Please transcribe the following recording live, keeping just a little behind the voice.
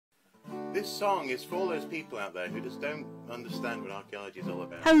This song is for all those people out there who just don't understand what archaeology is all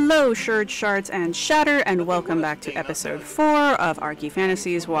about. Hello, Sherds, Shards, and Shatter, and welcome back to episode 4 of Archae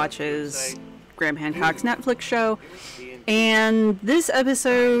Fantasies Watches Graham Hancock's Netflix show. And this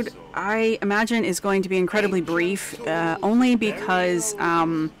episode, I imagine, is going to be incredibly brief, only because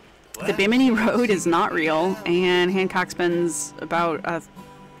the Bimini Road is not real, and Hancock spends about a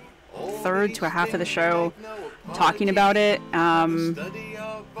third to a half of the show talking about it.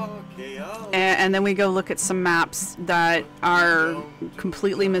 And then we go look at some maps that are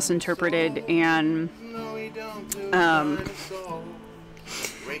completely misinterpreted and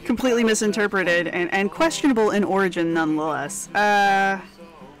questionable in origin nonetheless. Yeah,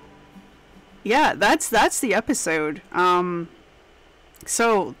 that's the episode.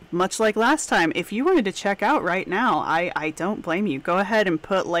 So much like last time, if you wanted to check out right now, I don't blame you. Go ahead and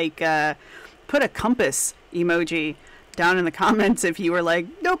put put a compass emoji down in the comments if you were like,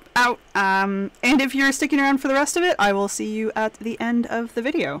 nope, out. And if you're sticking around for the rest of it, I will see you at the end of the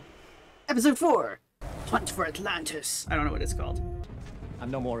video. Episode 4, Hunt for Atlantis. I don't know what it's called.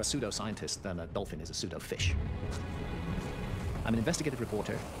 I'm no more a pseudo-scientist than a dolphin is a pseudo-fish. I'm an investigative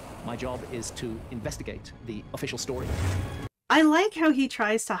reporter. My job is to investigate the official story. I like how he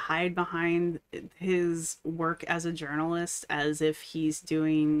tries to hide behind his work as a journalist as if he's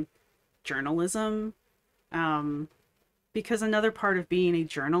doing journalism. Because another part of being a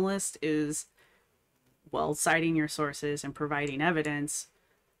journalist is, well, citing your sources and providing evidence,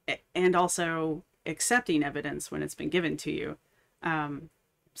 and also accepting evidence when it's been given to you.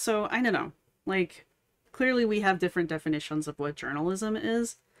 So, I don't know. Like, clearly we have different definitions of what journalism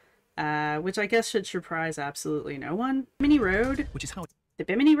is, which I guess should surprise absolutely no one. Bimini Road, which is how the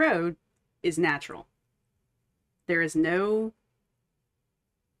Bimini Road is natural. There is no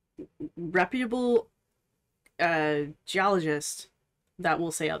reputable geologist that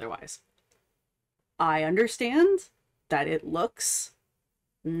will say otherwise. I understand that it looks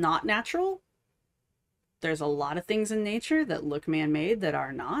not natural. There's a lot of things in nature that look man-made that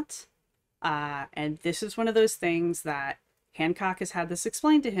are not. And this is one of those things that Hancock has had this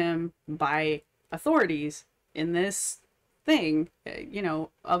explained to him by authorities in this thing,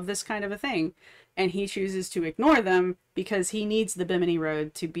 of this kind of a thing. And he chooses to ignore them because he needs the Bimini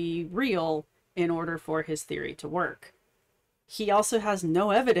Road to be real in order for his theory to work. He also has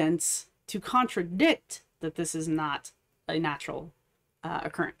no evidence to contradict that this is not a natural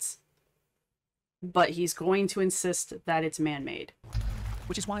occurrence. But he's going to insist that it's man-made.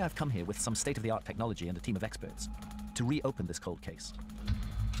 Which is why I've come here with some state-of-the-art technology and a team of experts to reopen this cold case.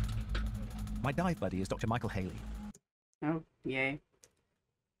 My dive buddy is Dr. Michael Haley. Oh, yay.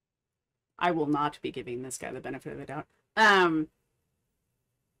 I will not be giving this guy the benefit of the doubt.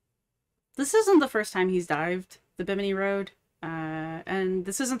 This isn't the first time he's dived the Bimini Road, and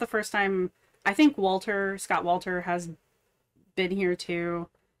this isn't the first time. I think Scott Walter has been here too,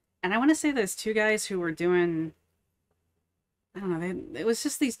 and I want to say there's two guys who were doing, I don't know, it was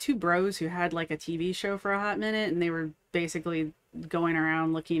just these two bros who had like a TV show for a hot minute, and they were basically going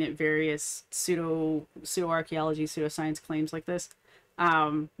around looking at various pseudo-archaeology, pseudoscience claims like this,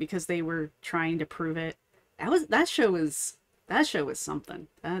 because they were trying to prove it. That show was something.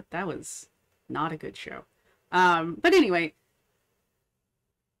 That was not a good show. But anyway,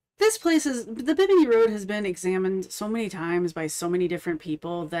 the Bimini Road has been examined so many times by so many different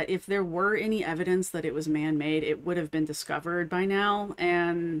people that if there were any evidence that it was man-made, it would have been discovered by now,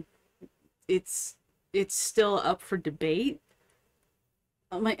 and it's still up for debate.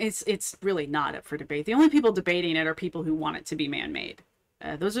 It's really not up for debate. The only people debating it are people who want it to be man-made.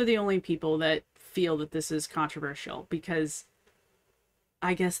 Those are the only people that feel that this is controversial, because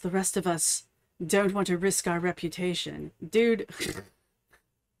I guess the rest of us don't want to risk our reputation. Dude.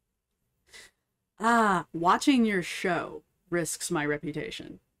 Watching your show risks my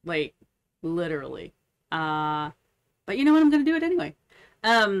reputation. Like, literally. But you know what? I'm going to do it anyway.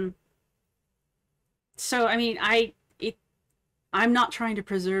 So, I mean, I'm not trying to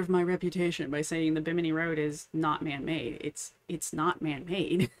preserve my reputation by saying the Bimini Road is not man-made. It's not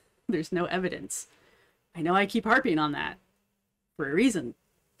man-made. There's no evidence. I know I keep harping on that for a reason.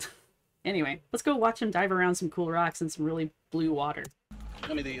 Anyway, let's go watch him dive around some cool rocks and some really blue water.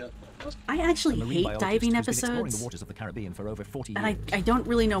 I actually hate diving episodes, the waters of the Caribbean for over 40 and years. I don't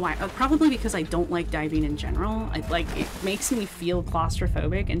really know why. Probably because I don't like diving in general. It makes me feel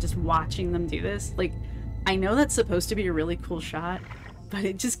claustrophobic, and just watching them do this, like, I know that's supposed to be a really cool shot, but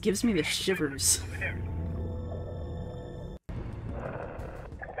it just gives me the shivers. No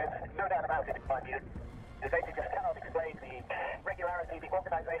doubt about it, my view. The data just cannot explain the regularity, the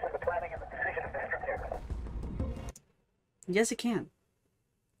organization, the planning, and the precision of the structure. Yes, it can.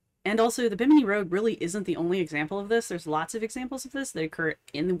 And also, the Bimini Road really isn't the only example of this. There's lots of examples of this that occur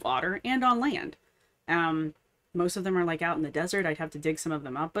in the water and on land. Most of them are like out in the desert. I'd have to dig some of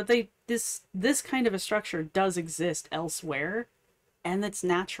them up, but this kind of a structure does exist elsewhere, and it's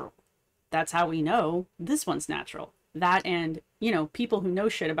natural. That's how we know this one's natural. That, and, you know, people who know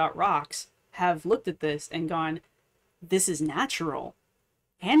shit about rocks have looked at this and gone, this is natural.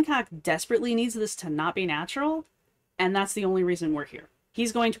 Hancock desperately needs this to not be natural, and that's the only reason we're here.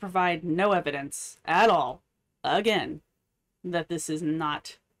 He's going to provide no evidence at all, again, that this is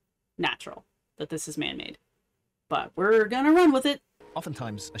not natural, that this is man-made. But we're gonna run with it.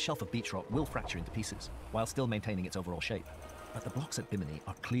 Oftentimes, a shelf of beach rock will fracture into pieces, while still maintaining its overall shape. But the blocks at Bimini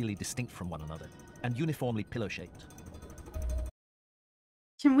are clearly distinct from one another, and uniformly pillow-shaped.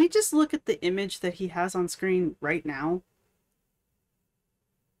 Can we just look at the image that he has on screen right now?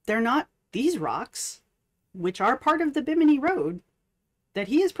 They're not these rocks, which are part of the Bimini Road, that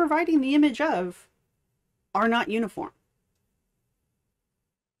he is providing the image of, are not uniform.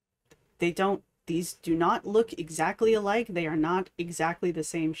 These do not look exactly alike. They are not exactly the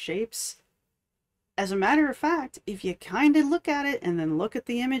same shapes. As a matter of fact, if you kind of look at it and then look at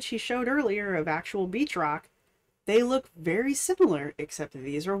the image he showed earlier of actual beach rock, they look very similar, except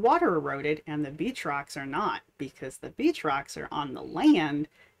these are water eroded and the beach rocks are not, because the beach rocks are on the land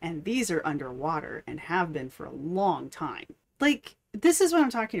and these are underwater and have been for a long time. Like, this is what I'm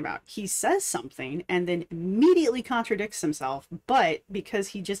talking about. He says something and then immediately contradicts himself, but because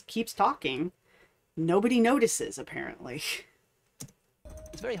he just keeps talking, nobody notices, apparently.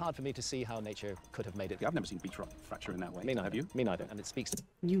 It's very hard for me to see how nature could have made it. Yeah, I've never seen beach rock fracture in that way. Me neither. Have you? Me neither. And it speaks to...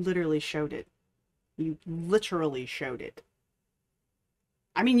 You literally showed it. You literally showed it.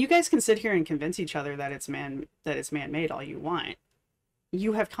 I mean, you guys can sit here and convince each other that it's man-made all you want.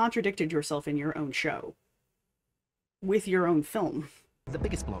 You have contradicted yourself in your own show. With your own film. The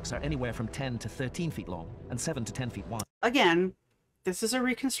biggest blocks are anywhere from 10 to 13 feet long and 7 to 10 feet wide. Again, this is a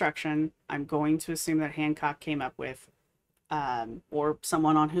reconstruction I'm going to assume that Hancock came up with, or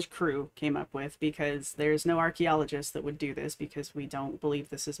someone on his crew came up with, because there's no archaeologist that would do this, because we don't believe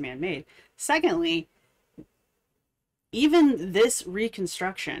this is man-made. Secondly, even this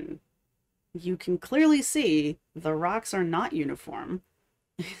reconstruction, you can clearly see the rocks are not uniform.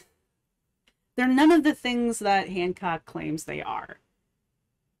 They're none of the things that Hancock claims they are.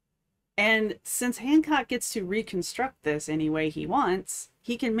 And since Hancock gets to reconstruct this any way he wants,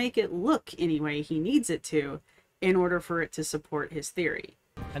 he can make it look any way he needs it to in order for it to support his theory.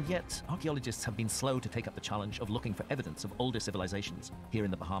 And yet, archaeologists have been slow to take up the challenge of looking for evidence of older civilizations here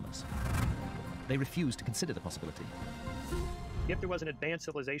in the Bahamas. They refuse to consider the possibility. If there was an advanced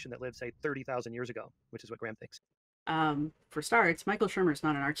civilization that lived, say, 30,000 years ago, which is what Graham thinks. For starts, Michael Shermer's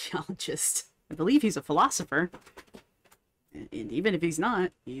not an archaeologist. I believe he's a philosopher. And even if he's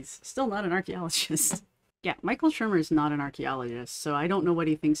not, he's still not an archaeologist. Yeah, Michael Shermer is not an archaeologist, so I don't know what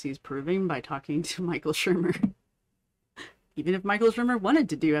he thinks he's proving by talking to Michael Shermer. Even if Michael Shermer wanted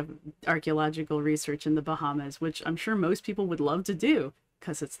to do archaeological research in the Bahamas, which I'm sure most people would love to do,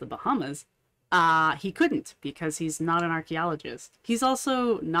 because it's the Bahamas, he couldn't, because he's not an archaeologist. He's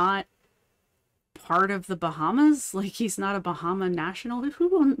also not part of the Bahamas. Like, he's not a Bahama national. Do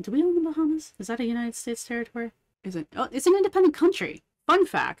we own the Bahamas? Is that a United States territory? Is it? Oh, it's an independent country. Fun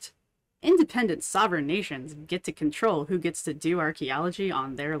fact, independent sovereign nations get to control who gets to do archaeology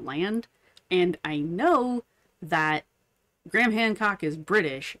on their land. And I know that Graham Hancock is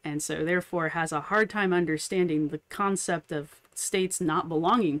British, and so therefore has a hard time understanding the concept of states not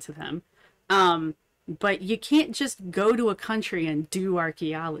belonging to them. But you can't just go to a country and do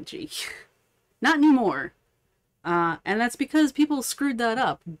archaeology. Not anymore. And that's because people screwed that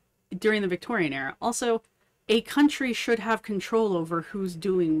up during the Victorian era. Also, a country should have control over who's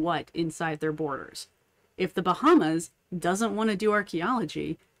doing what inside their borders. If the Bahamas doesn't want to do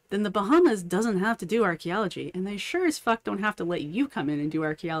archaeology, then the Bahamas doesn't have to do archaeology, and they sure as fuck don't have to let you come in and do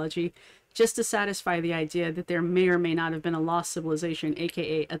archaeology just to satisfy the idea that there may or may not have been a lost civilization,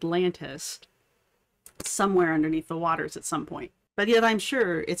 aka Atlantis, somewhere underneath the waters at some point. But yet I'm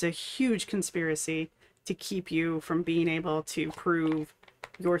sure it's a huge conspiracy to keep you from being able to prove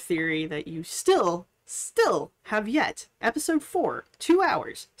your theory that you still have yet, episode 4, 2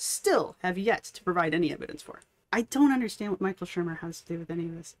 hours, still have yet to provide any evidence for. I don't understand what Michael Shermer has to do with any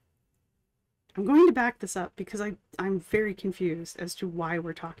of this. I'm going to back this up because I'm very confused as to why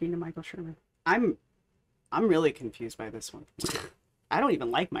we're talking to Michael Shermer. I'm really confused by this one. I don't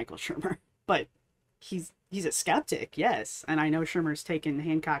even like Michael Shermer, but he's a skeptic, yes, and I know Shermer's taken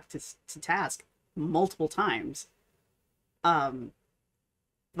Hancock to task multiple times.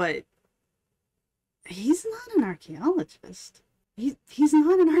 But he's not an archaeologist. He's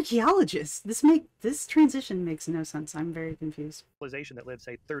not an archaeologist. This transition makes no sense. I'm very confused. Civilization that lived,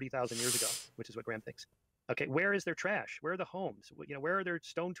 say, 30,000 years ago, which is what Graham thinks. Okay, where is their trash? Where are the homes? You know, where are their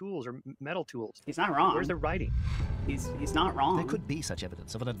stone tools or metal tools? He's not wrong. Where's their writing? He's not wrong. There could be such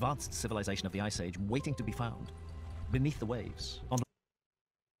evidence of an advanced civilization of the Ice Age waiting to be found beneath the waves.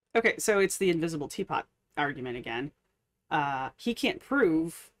 Okay, so it's the invisible teapot argument again. He can't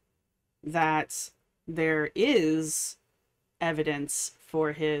prove that there is evidence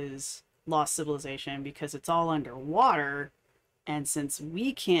for his lost civilization because it's all underwater, and since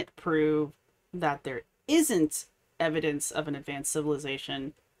we can't prove that there isn't evidence of an advanced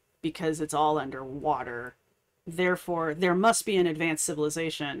civilization because it's all underwater, therefore there must be an advanced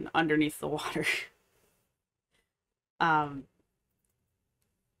civilization underneath the water.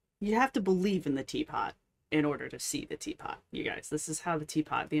 You have to believe in the teapot in order to see the teapot, you guys. This is how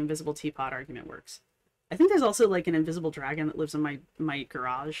the invisible teapot argument works. I think there's also like an invisible dragon that lives in my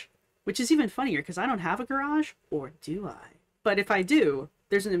garage, which is even funnier because I don't have a garage, or do I? But if I do,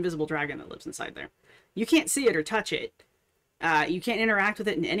 there's an invisible dragon that lives inside there. You can't see it or touch it. You can't interact with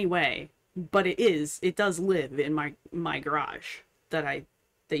it in any way, but it does live in my garage that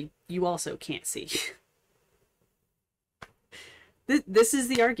you also can't see. This is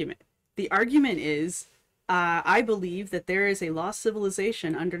the argument. The argument is, I believe that there is a lost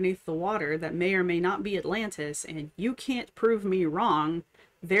civilization underneath the water that may or may not be Atlantis, and you can't prove me wrong,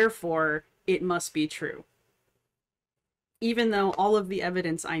 therefore it must be true. Even though all of the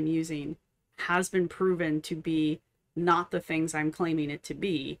evidence I'm using has been proven to be not the things I'm claiming it to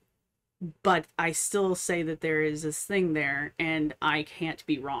be, but I still say that there is this thing there, and I can't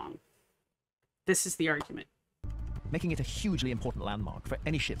be wrong. This is the argument. Making it a hugely important landmark for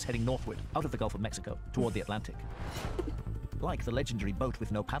any ships heading northward out of the Gulf of Mexico toward the Atlantic. Like the legendary boat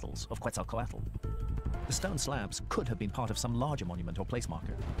with no paddles of Quetzalcoatl. The stone slabs could have been part of some larger monument or place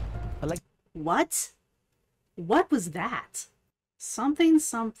marker. What? What was that? Something.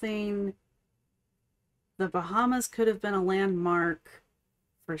 The Bahamas could have been a landmark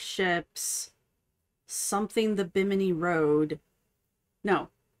for ships. Something the Bimini Road. No.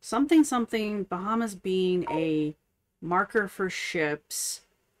 Something. Bahamas being a marker for ships.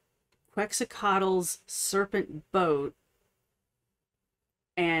 Quetzalcoatl's serpent boat.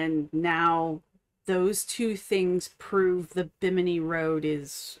 And now those two things prove the Bimini Road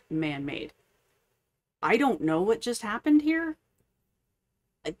is man-made. I don't know what just happened here.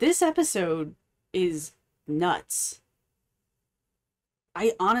 This episode is nuts.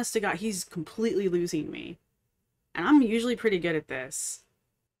 Honest to God, he's completely losing me. And I'm usually pretty good at this.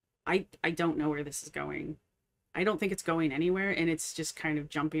 I don't know where this is going. I don't think it's going anywhere, and it's just kind of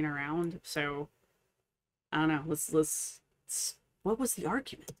jumping around. So, I don't know. Let's what was the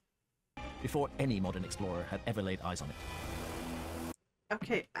argument? Before any modern explorer had ever laid eyes on it.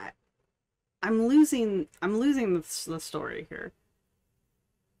 Okay, I'm losing the story here.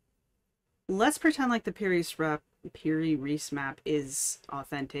 Let's pretend like the Piri Reis map is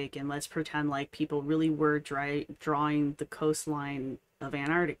authentic, and let's pretend like people really were drawing the coastline of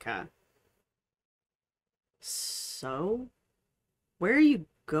Antarctica. So, where are you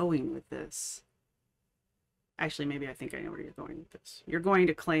going with this? Actually, maybe I think I know where you're going with this. You're going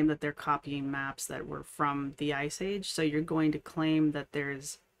to claim that they're copying maps that were from the Ice Age, so you're going to claim that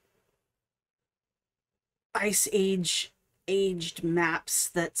there's Ice Age aged maps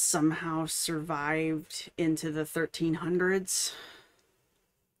that somehow survived into the 1300s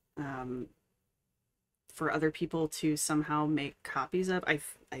for other people to somehow make copies of. I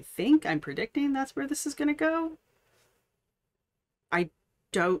think I'm predicting that's where this is going to go. I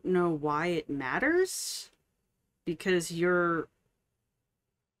don't know why it matters, because you're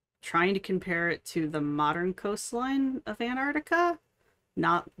trying to compare it to the modern coastline of Antarctica,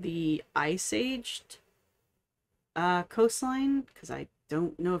 not the ice aged coastline, because I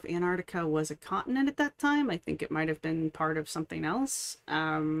don't know if Antarctica was a continent at that time. I think it might have been part of something else.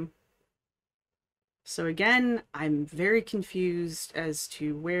 So again, I'm very confused as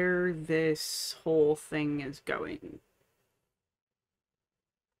to where this whole thing is going.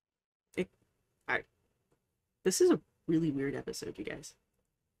 This is a really weird episode, you guys.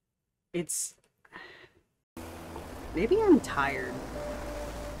 Maybe I'm tired.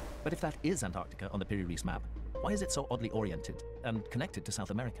 But if that is Antarctica on the Piri Reis map, why is it so oddly oriented and connected to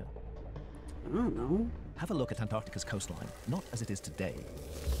South America? I don't know. Have a look at Antarctica's coastline, not as it is today,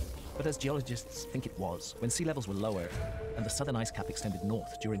 but as geologists think it was, when sea levels were lower and the southern ice cap extended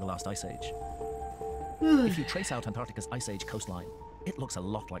north during the last ice age. If you trace out Antarctica's ice age coastline, it looks a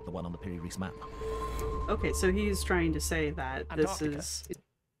lot like the one on the Piri Reis map. Okay, so he's trying to say that Antarctica.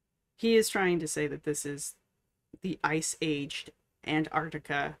 He is trying to say that this is the ice-aged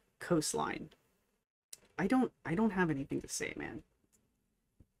Antarctica coastline. I don't have anything to say, man.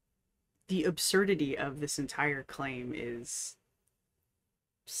 The absurdity of this entire claim is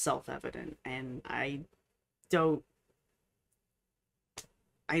self-evident, and I don't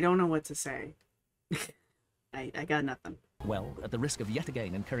know what to say. I got nothing. Well, at the risk of yet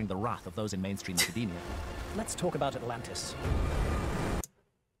again incurring the wrath of those in mainstream academia, Let's talk about Atlantis.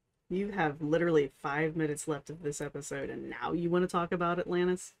 You have literally 5 minutes left of this episode, and now you want to talk about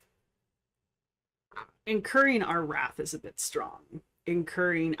Atlantis? Incurring our wrath is a bit strong.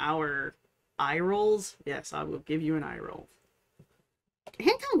 Incurring our eye rolls? Yes, I will give you an eye roll.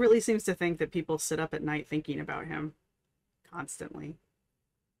 Hancock really seems to think that people sit up at night thinking about him constantly.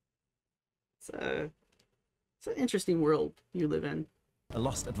 It's an interesting world you live in. a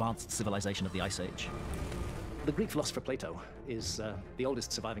lost advanced civilization of the Ice Age. The Greek philosopher Plato is the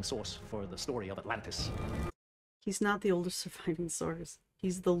oldest surviving source for the story of Atlantis. He's not the oldest surviving source.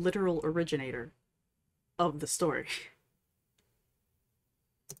 He's the literal originator of the story.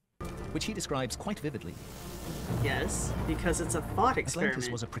 Which he describes quite vividly. Yes, because it's a thought experiment.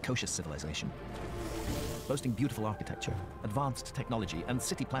 Atlantis was a precocious civilization, boasting beautiful architecture, advanced technology, and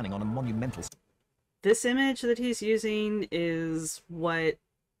city planning on a monumental scale. This image that he's using is what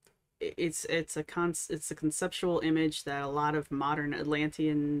it's a conceptual image that a lot of modern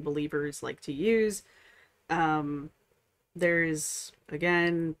Atlantean believers like to use. There's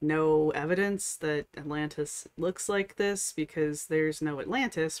again no evidence that Atlantis looks like this because there's no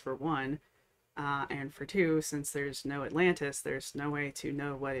Atlantis, for one, and for two, since there's no Atlantis, there's no way to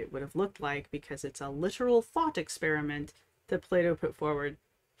know what it would have looked like because it's a literal thought experiment that Plato put forward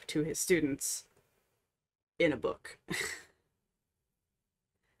to his students in a book.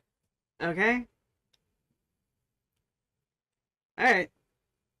 Okay? Alright.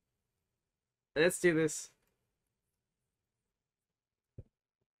 Let's do this.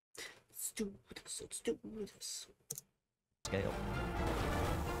 Let's do this. Scale.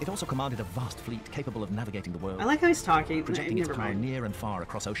 It also commanded a vast fleet capable of navigating the world, I like how he's talking. projecting its Never power mind. near and far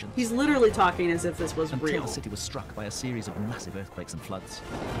across oceans. He's literally talking as if this was until real. the city was struck by a series of massive earthquakes and floods.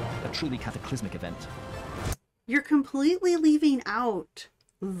 A truly cataclysmic event. You're completely leaving out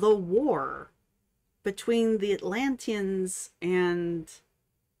the war between the Atlanteans and...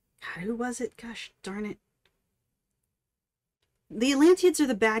 God, who was it? Gosh darn it. The Atlanteans are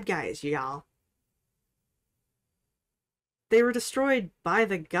the bad guys, y'all. They were destroyed by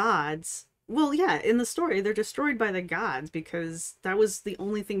the gods. Well, yeah, in the story, they're destroyed by the gods because that was the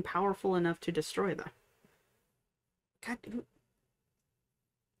only thing powerful enough to destroy them. God,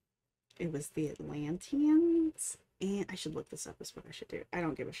 it was the Atlanteans? And I should look this up is what I should do. I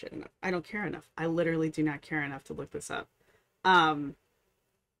don't give a shit enough. I don't care enough. I literally do not care enough to look this up.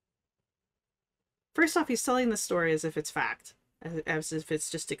 First off, he's telling the story as if it's fact. As if it's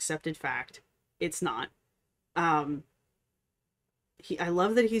just accepted fact. It's not. I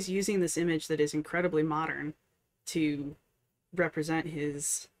love that he's using this image that is incredibly modern to represent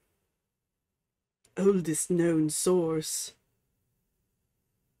his oldest known source.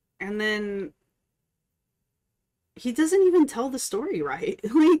 And then he doesn't even tell the story right.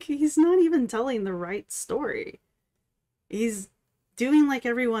 Like, he's not even telling the right story. He's doing like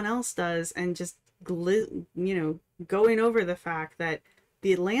everyone else does and just, going over the fact that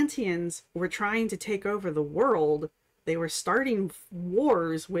the Atlanteans were trying to take over the world. They were starting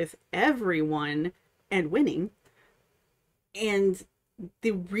wars with everyone and winning. And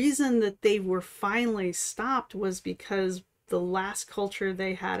the reason that they were finally stopped was because the last culture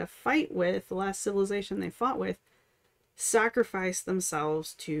they had a fight with, the last civilization they fought with, sacrificed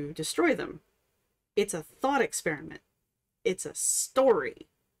themselves to destroy them. It's a thought experiment. It's a story.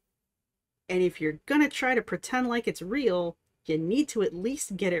 And if you're gonna try to pretend like it's real, you need to at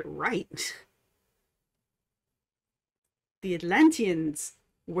least get it right. The Atlanteans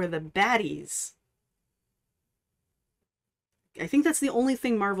were the baddies. I think that's the only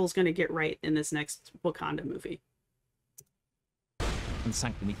thing Marvel's gonna get right in this next Wakanda movie. And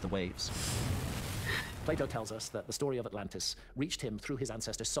sank beneath the waves. Plato tells us that the story of Atlantis reached him through his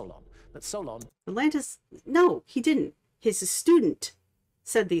ancestor Solon. That Solon... Atlantis... No, he didn't. His student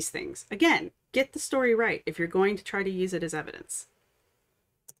said these things. Again, get the story right if you're going to try to use it as evidence.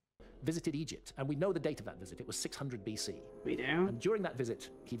 visited Egypt, and we know the date of that visit. It was 600 BC. We do. And during that visit,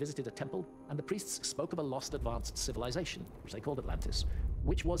 he visited a temple, and the priests spoke of a lost advanced civilization, which they called Atlantis,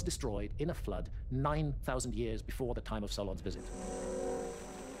 which was destroyed in a flood 9,000 years before the time of Solon's visit.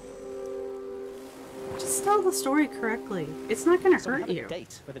 Just tell the story correctly. It's not going to So we hurt have you. a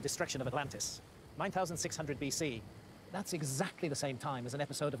date for the destruction of Atlantis. 9,600 BC. That's exactly the same time as an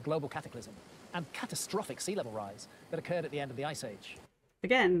episode of global cataclysm and catastrophic sea level rise that occurred at the end of the Ice Age.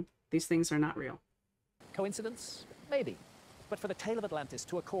 Again, these things are not real. Coincidence? Maybe. But for the tale of Atlantis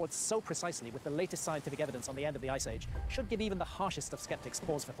to accord so precisely with the latest scientific evidence on the end of the Ice Age should give even the harshest of skeptics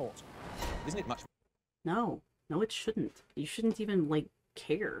pause for thought. Isn't it much? No, it shouldn't. You shouldn't even, like,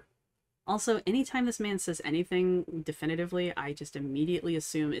 care. Also, anytime this man says anything definitively, I just immediately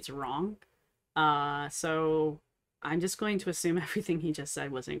assume it's wrong. So I'm just going to assume everything he just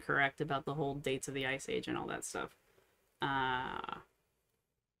said was incorrect about the whole dates of the Ice Age and all that stuff.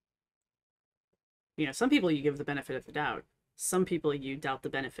 You know, some people you give the benefit of the doubt. Some people you doubt the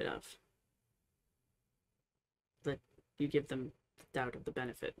benefit of. That you give them the doubt of the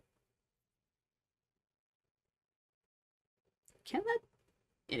benefit. Can that?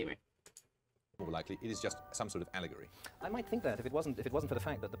 Anyway. More likely, it is just some sort of allegory. I might think that if it wasn't for the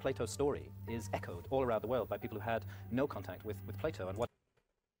fact that the Plato story is echoed all around the world by people who had no contact with Plato and what.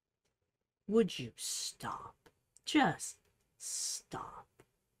 Would you stop? Just stop.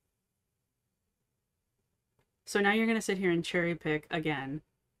 So now you're going to sit here and cherry pick, again,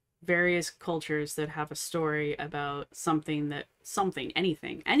 various cultures that have a story about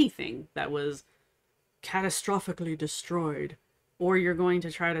anything that was catastrophically destroyed. Or you're going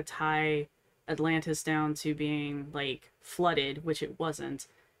to try to tie Atlantis down to being, like, flooded, which it wasn't.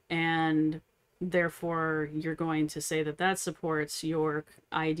 And therefore, you're going to say that that supports your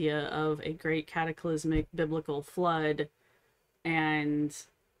idea of a great cataclysmic biblical flood. And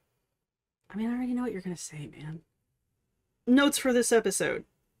I mean, I already know what you're going to say, man. Notes for this episode.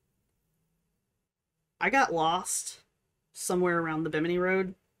 I got lost somewhere around the Bimini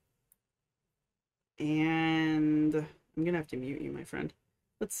Road. And I'm going to have to mute you, my friend.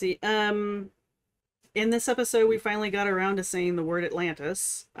 Let's see. In this episode, we finally got around to saying the word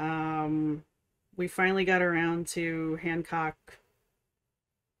Atlantis. We finally got around to Hancock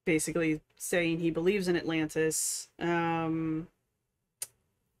basically saying he believes in Atlantis.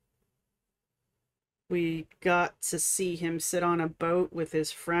 We got to see him sit on a boat with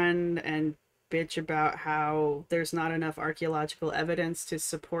his friend and bitch about how there's not enough archaeological evidence to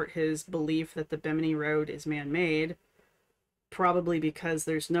support his belief that the Bimini Road is man-made. Probably because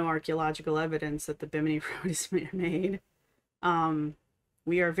there's no archaeological evidence that the Bimini Road is man-made.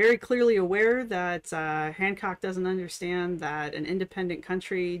 We are very clearly aware that Hancock doesn't understand that an independent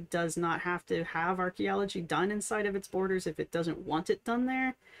country does not have to have archaeology done inside of its borders if it doesn't want it done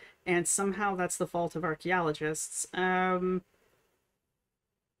there. And somehow that's the fault of archaeologists. Where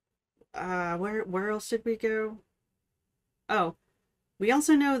else did we go? Oh, we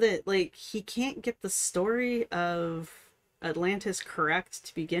also know that, like, he can't get the story of Atlantis correct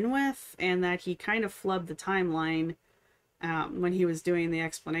to begin with, and that he kind of flubbed the timeline when he was doing the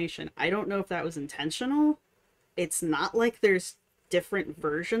explanation. I don't know if that was intentional. It's not like there's different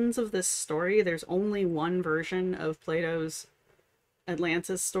versions of this story. There's only one version of Plato's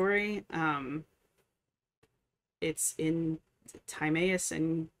Atlantis story. It's in Timaeus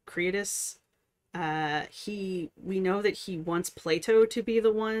and Cretus. We know that he wants Plato to be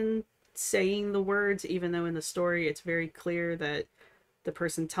the one saying the words, even though in the story it's very clear that the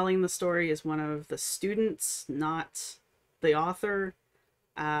person telling the story is one of the students, not the author.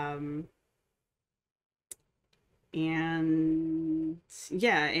 And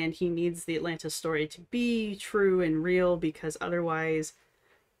yeah, and he needs the Atlantis story to be true and real, because otherwise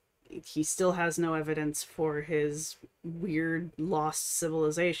he still has no evidence for his weird lost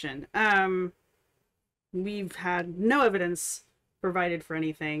civilization. We've had no evidence provided for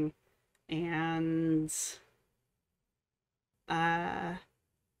anything, and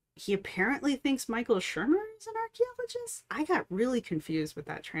he apparently thinks Michael Shermer is an archaeologist. I got really confused with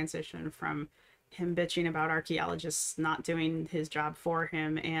that transition from him bitching about archaeologists not doing his job for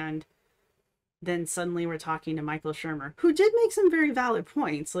him, and then suddenly we're talking to Michael Shermer, who did make some very valid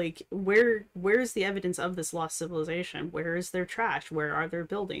points. Like, where's the evidence of this lost civilization? Where is their trash? Where are their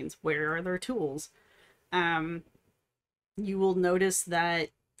buildings? Where are their tools? You will notice that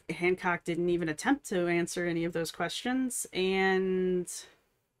Hancock didn't even attempt to answer any of those questions, and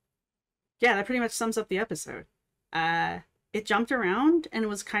yeah, that pretty much sums up the episode. It jumped around and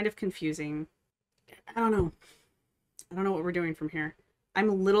was kind of confusing. I don't know what we're doing from here.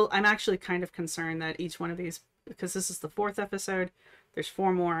 I'm actually kind of concerned that each one of these, because this is the 4th episode, there's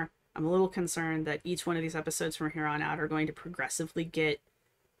 4 more. I'm a little concerned that each one of these episodes from here on out are going to progressively get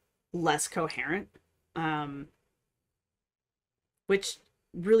less coherent, which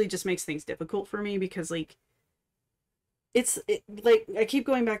really just makes things difficult for me, because, like, like, I keep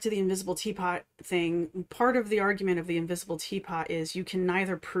going back to the invisible teapot thing. Part of the argument of the invisible teapot is you can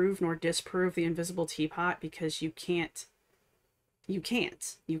neither prove nor disprove the invisible teapot because you can't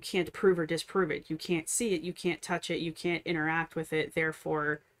prove or disprove it. You can't see it, you can't touch it, you can't interact with it,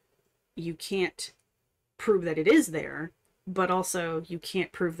 therefore you can't prove that it is there, but also you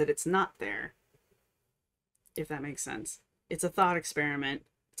can't prove that it's not there, if that makes sense. It's a thought experiment.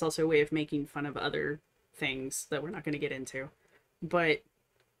 It's also a way of making fun of other things that we're not going to get into. But,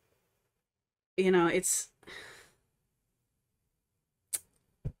 you know, it's...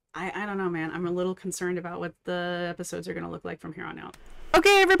 I don't know, man. I'm a little concerned about what the episodes are going to look like from here on out.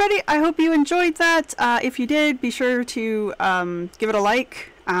 Okay, everybody, I hope you enjoyed that. If you did, be sure to give it a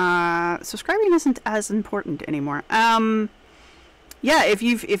like. Subscribing isn't as important anymore. Yeah, if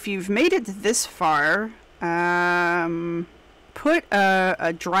you've made it this far, put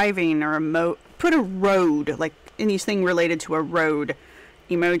a driving or put a road, like anything related to a road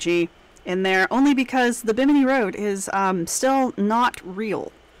emoji in there, only because the Bimini Road is still not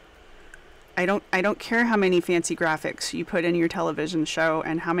real. I don't care how many fancy graphics you put in your television show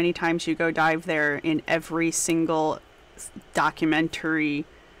and how many times you go dive there in every single documentary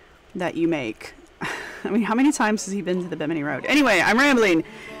that you make. I mean, how many times has he been to the Bimini Road? Anyway, I'm rambling.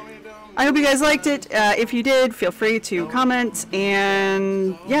 I hope you guys liked it. If you did, feel free to comment.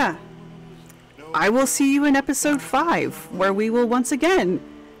 And yeah, I will see you in episode 5, where we will once again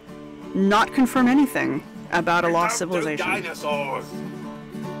not confirm anything about a lost civilization. Dinosaurs.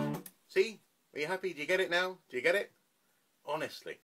 See? Are you happy? Do you get it now? Do you get it? Honestly.